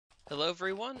Hello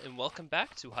everyone, and welcome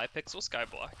back to Hypixel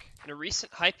Skyblock. In a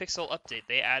recent Hypixel update,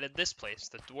 they added this place,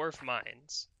 the Dwarf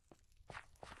Mines,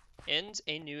 and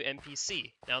a new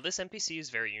NPC. Now this NPC is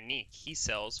very unique. He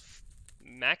sells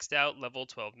maxed out level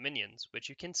 12 minions, which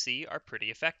you can see are pretty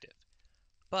effective.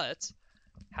 But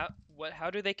how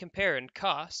do they compare in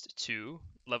cost to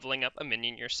leveling up a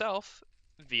minion yourself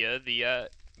via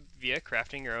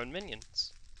crafting your own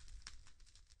minions?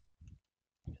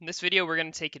 In this video, we're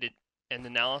going to take an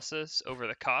analysis over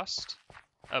the cost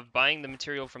of buying the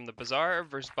material from the bazaar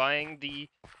versus buying the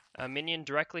minion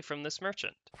directly from this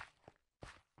merchant.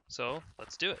 So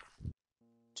let's do it.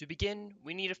 To begin,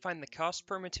 we need to find the cost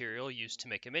per material used to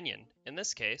make a minion. In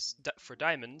this case, for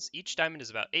diamonds, each diamond is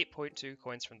about 8.2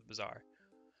 coins from the bazaar.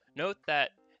 Note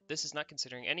that this is not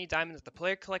considering any diamond that the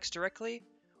player collects directly,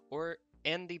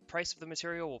 and the price of the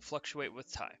material will fluctuate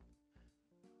with time.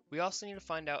 We also need to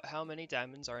find out how many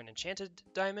diamonds are an enchanted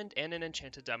diamond and an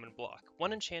enchanted diamond block.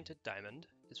 One enchanted diamond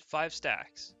is 5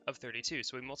 stacks of 32,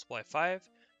 so we multiply 5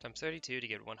 times 32 to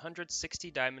get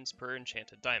 160 diamonds per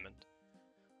enchanted diamond.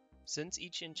 Since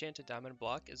each enchanted diamond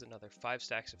block is another 5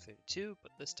 stacks of 32,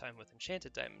 but this time with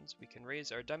enchanted diamonds, we can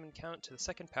raise our diamond count to the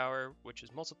second power, which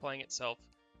is multiplying itself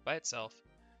by itself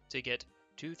to get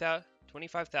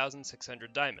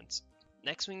 25,600 diamonds.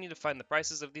 Next, we need to find the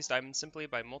prices of these diamonds simply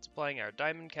by multiplying our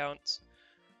diamond counts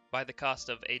by the cost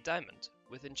of a diamond,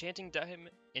 with enchanted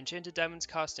diamonds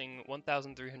costing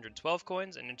 1,312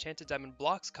 coins and enchanted diamond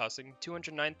blocks costing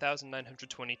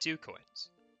 209,922 coins.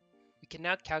 We can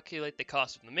now calculate the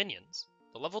cost of the minions.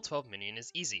 The level 12 minion is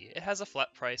easy. It has a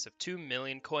flat price of 2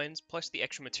 million coins plus the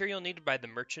extra material needed by the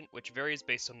merchant, which varies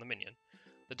based on the minion.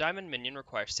 The diamond minion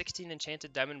requires 16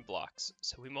 enchanted diamond blocks,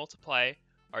 so we multiply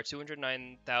our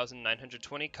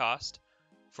 209,920 cost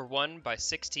for 1 by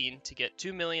 16 to get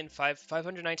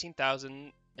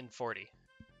 2,519,040.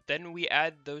 Then we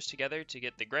add those together to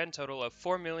get the grand total of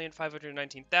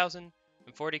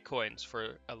 4,519,040 coins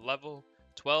for a level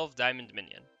 12 diamond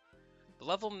minion. The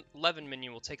level 11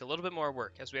 minion will take a little bit more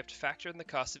work as we have to factor in the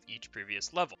cost of each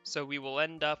previous level. So we will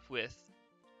end up with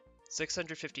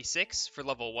 656 for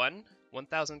level 1,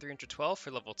 1,312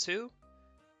 for level 2,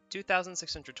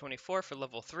 2,624 for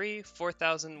level 3,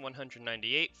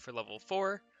 4,198 for level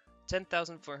 4,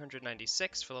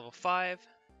 10,496 for level 5,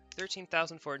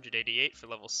 13,488 for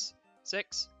level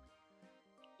 6,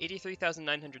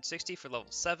 83,960 for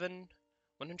level 7,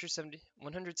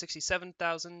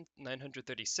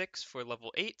 167,936 for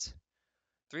level 8,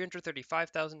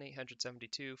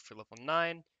 335,872 for level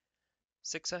 9,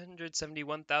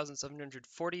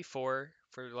 671,744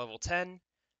 for level 10,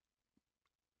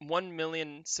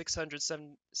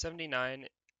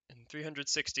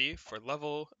 1,679,360 for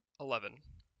level 11,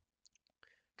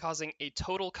 causing a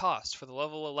total cost for the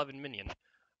level 11 minion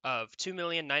of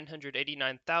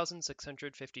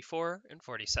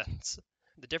 2,989,654.40 cents.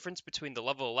 The difference between the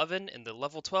level 11 and the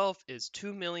level 12 is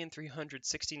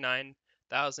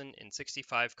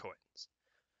 2,369,065 coins.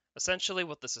 Essentially,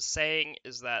 what this is saying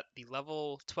is that the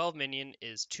level 12 minion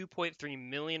is 2.3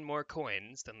 million more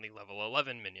coins than the level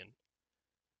 11 minion.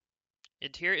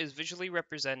 It here is visually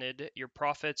represented your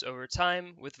profits over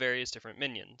time with various different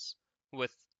minions,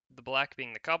 with the black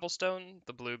being the cobblestone,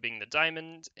 the blue being the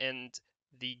diamond, and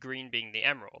the green being the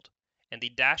emerald. And the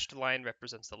dashed line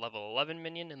represents the level 11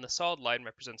 minion, and the solid line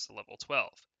represents the level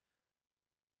 12.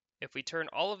 If we turn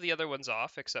all of the other ones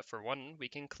off, except for one, we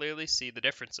can clearly see the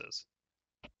differences.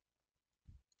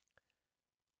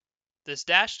 This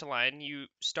dashed line, you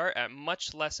start at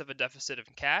much less of a deficit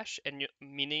of cash,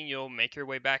 meaning you'll make your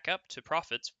way back up to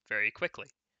profits very quickly.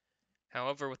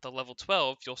 However, with the level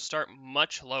 12, you'll start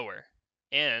much lower,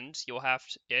 and you'll have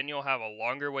a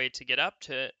longer way to get up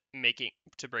to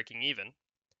breaking even.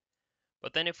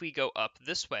 But then if we go up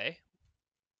this way,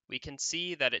 we can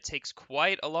see that it takes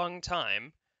quite a long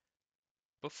time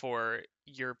before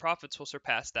your profits will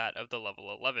surpass that of the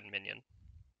level 11 minion.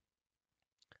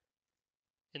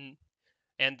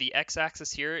 And the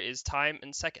x-axis here is time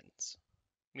in seconds,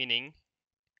 meaning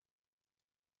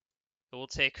it will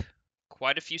take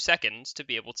quite a few seconds to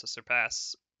be able to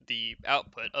surpass the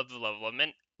output of the level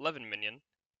 11 minion.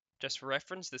 Just for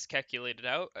reference, this calculates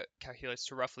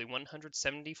to roughly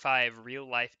 175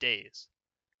 real-life days,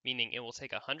 meaning it will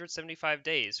take 175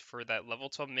 days for that level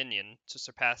 12 minion to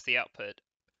surpass the output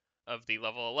of the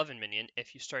level 11 minion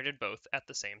if you started both at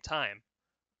the same time.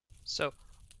 So,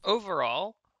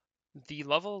 overall, the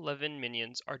level 11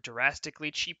 minions are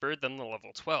drastically cheaper than the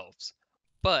level 12s,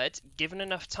 but given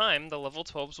enough time, the level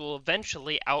 12s will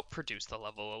eventually outproduce the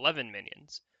level 11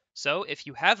 minions. So if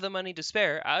you have the money to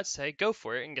spare, I'd say go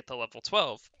for it and get the level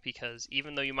 12, because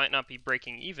even though you might not be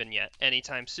breaking even yet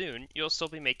anytime soon, you'll still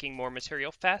be making more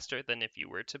material faster than if you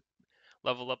were to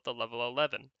level up the level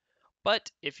 11.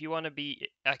 But if you want to be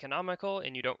economical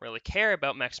and you don't really care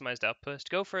about maximized output,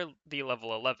 go for the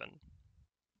level 11.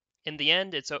 In the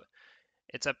end, it's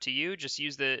up to you. Just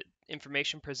use the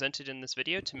information presented in this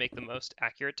video to make the most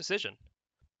accurate decision.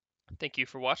 Thank you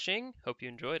for watching. Hope you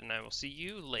enjoyed, and I will see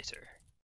you later.